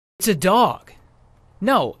It's a dog.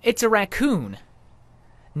 No, it's a raccoon.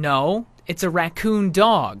 No, it's a raccoon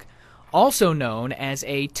dog, also known as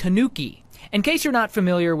a tanuki. In case you're not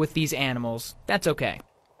familiar with these animals, that's okay.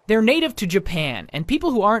 They're native to Japan, and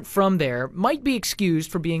people who aren't from there might be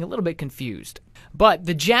excused for being a little bit confused. But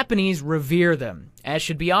the Japanese revere them, as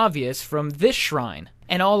should be obvious from this shrine,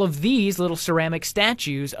 and all of these little ceramic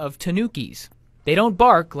statues of tanukis. They don't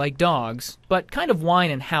bark like dogs, but kind of whine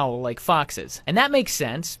and howl like foxes. And that makes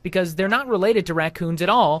sense, because they're not related to raccoons at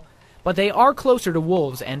all, but they are closer to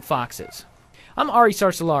wolves and foxes. I'm Ari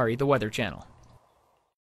Sarsalari, the Weather Channel.